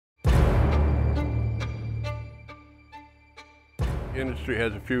industry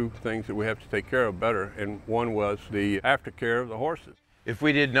has a few things that we have to take care of better, and one was the aftercare of the horses. If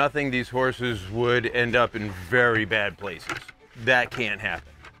we did nothing, these horses would end up in very bad places. That can't happen.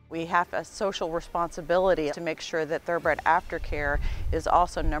 We have a social responsibility to make sure that Thoroughbred Aftercare is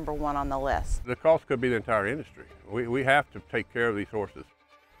also #1 on the list. The cost could be the entire industry. We have to take care of these horses.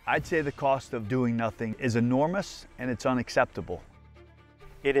 I'd say the cost of doing nothing is enormous and it's unacceptable.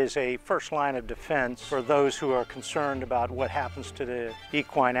 It is a first line of defense for those who are concerned about what happens to the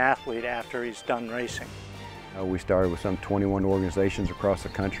equine athlete after he's done racing. We started with some 21 organizations across the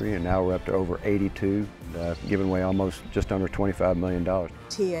country, and now we're up to over 82, giving away almost just under $25 million.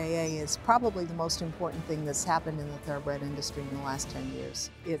 TAA is probably the most important thing that's happened in the thoroughbred industry in the last 10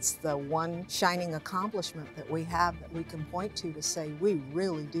 years. It's the one shining accomplishment that we have that we can point to say we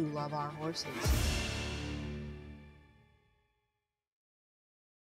really do love our horses.